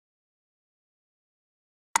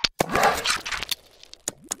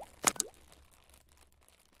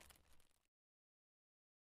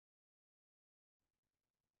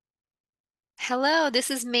Hello,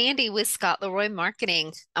 this is Mandy with Scott Leroy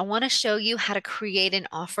Marketing. I want to show you how to create an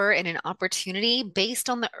offer and an opportunity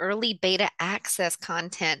based on the early beta access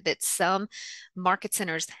content that some market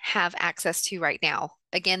centers have access to right now.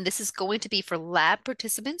 Again, this is going to be for lab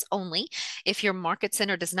participants only. If your market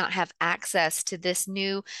center does not have access to this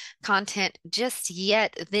new content just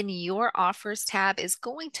yet, then your offers tab is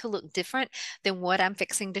going to look different than what I'm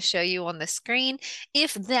fixing to show you on the screen.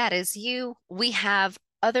 If that is you, we have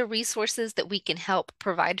other resources that we can help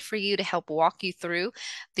provide for you to help walk you through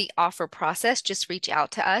the offer process. Just reach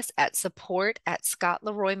out to us at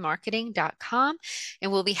support@scottleroymarketing.com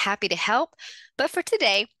and we'll be happy to help. But for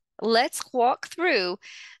today, let's walk through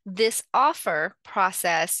this offer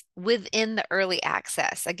process within the early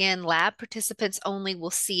access. Again, lab participants only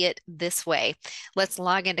will see it this way. Let's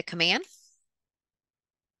log into Command.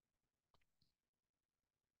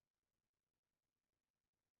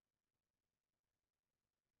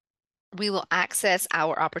 We will access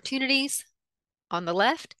our opportunities on the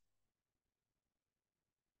left.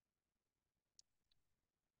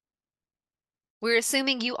 We're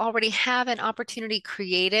assuming you already have an opportunity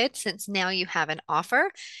created since now you have an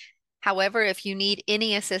offer. However, if you need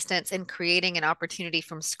any assistance in creating an opportunity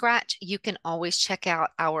from scratch, you can always check out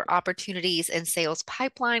our opportunities and sales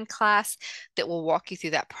pipeline class that will walk you through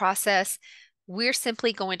that process. We're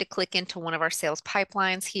simply going to click into one of our sales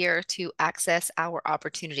pipelines here to access our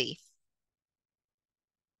opportunity.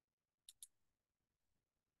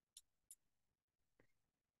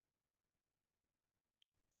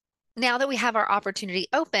 Now that we have our opportunity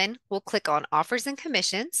open, we'll click on offers and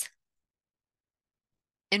commissions.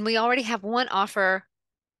 And we already have one offer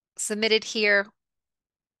submitted here.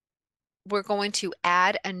 We're going to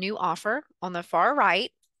add a new offer on the far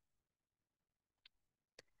right.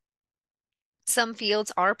 Some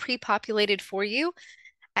fields are pre-populated for you.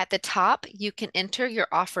 At the top, you can enter your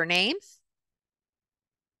offer name.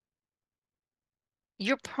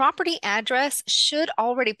 Your property address should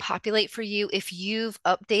already populate for you if you've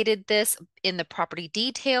updated this in the property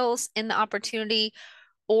details in the opportunity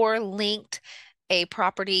or linked a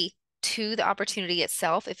property to the opportunity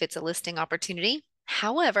itself if it's a listing opportunity.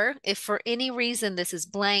 However, if for any reason this is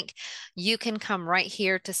blank, you can come right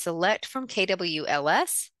here to select from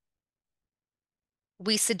KWLS.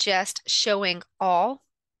 We suggest showing all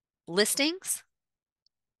listings,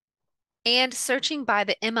 and searching by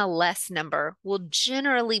the MLS number will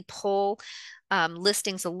generally pull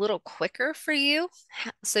listings a little quicker for you.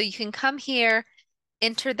 So you can come here,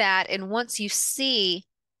 enter that, and once you see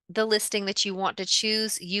the listing that you want to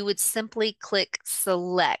choose, you would simply click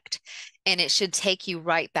select, and it should take you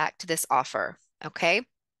right back to this offer. Okay.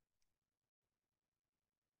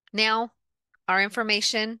 Now, our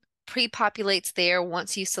information pre-populates there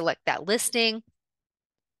once you select that listing.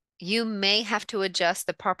 You may have to adjust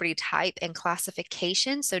the property type and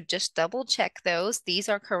classification, so just double check those. These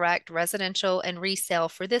are correct, residential and resale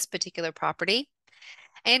for this particular property.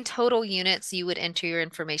 And total units, you would enter your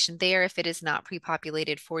information there if it is not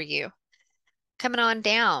pre-populated for you. Coming on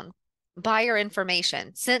down, buyer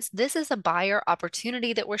information. Since this is a buyer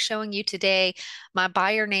opportunity that we're showing you today, my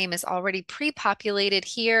buyer name is already pre-populated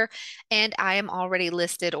here, and I am already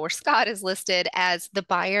listed, or Scott is listed as the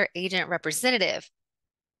buyer agent representative.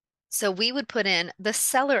 So we would put in the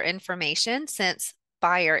seller information since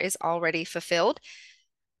buyer is already fulfilled.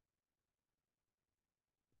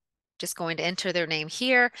 Just going to enter their name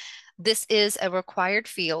here. This is a required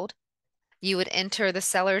field. You would enter the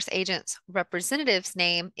seller's agent's representative's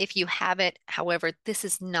name if you have it. However, this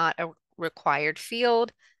is not a required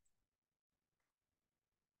field.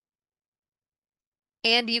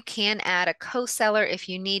 And you can add a co-seller if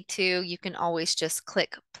you need to. You can always just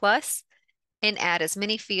click plus and add as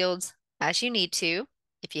many fields as you need to.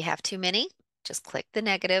 If you have too many, just click the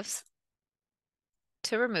negatives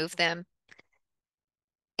to remove them.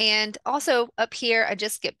 And also up here, I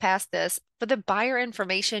just skip past this. For the buyer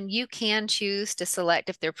information, you can choose to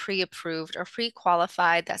select if they're pre-approved or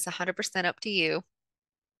pre-qualified. That's 100% up to you.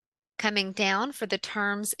 Coming down for the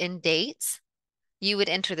terms and dates, you would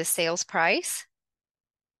enter the sales price,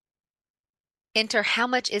 enter how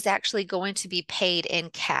much is actually going to be paid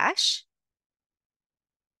in cash.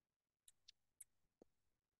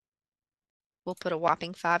 We'll put a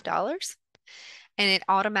whopping $5. And it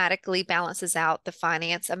automatically balances out the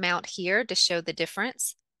finance amount here to show the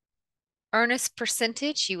difference. Earnest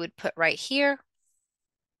percentage you would put right here.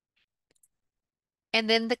 And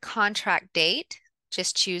then the contract date,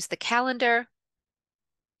 just choose the calendar,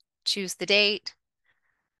 choose the date.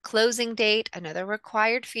 Closing date, another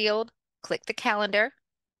required field, click the calendar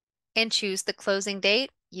and choose the closing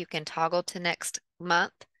date. You can toggle to next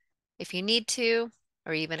month if you need to,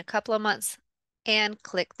 or even a couple of months and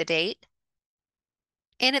click the date.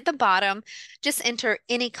 And at the bottom, just enter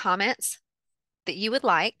any comments that you would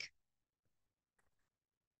like.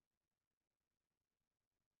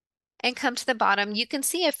 And come to the bottom, you can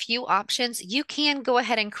see a few options. You can go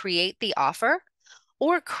ahead and create the offer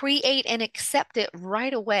or create and accept it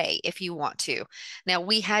right away if you want to. Now,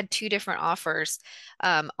 we had two different offers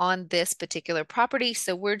on this particular property,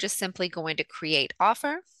 so we're just simply going to create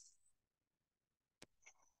offer.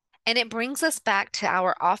 And it brings us back to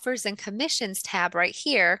our offers and commissions tab right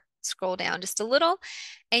here. Scroll down just a little,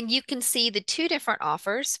 and you can see the two different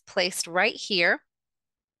offers placed right here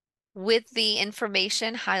with the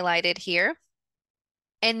information highlighted here.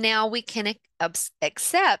 And now we can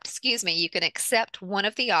accept, you can accept one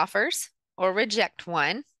of the offers or reject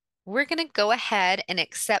one. We're going to go ahead and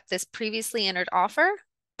accept this previously entered offer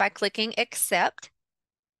by clicking accept.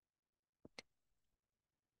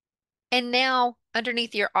 And now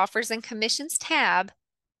underneath your offers and commissions tab,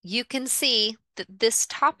 you can see that this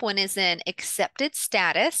top one is in accepted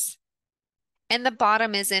status and the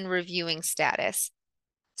bottom is in reviewing status.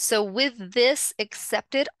 So with this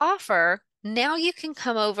accepted offer, now you can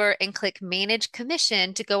come over and click Manage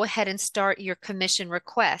Commission to go ahead and start your commission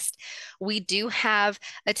request. We do have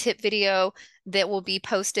a tip video that will be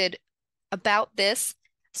posted about this,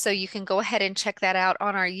 so you can go ahead and check that out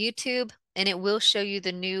on our YouTube, and it will show you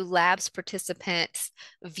the new labs participants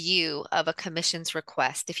view of a commissions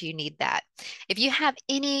request if you need that. If you have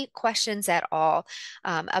any questions at all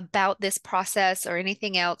about this process or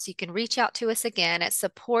anything else, you can reach out to us again at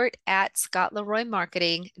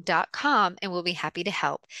support@scottleroymarketing.com and we'll be happy to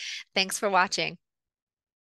help. Thanks for watching.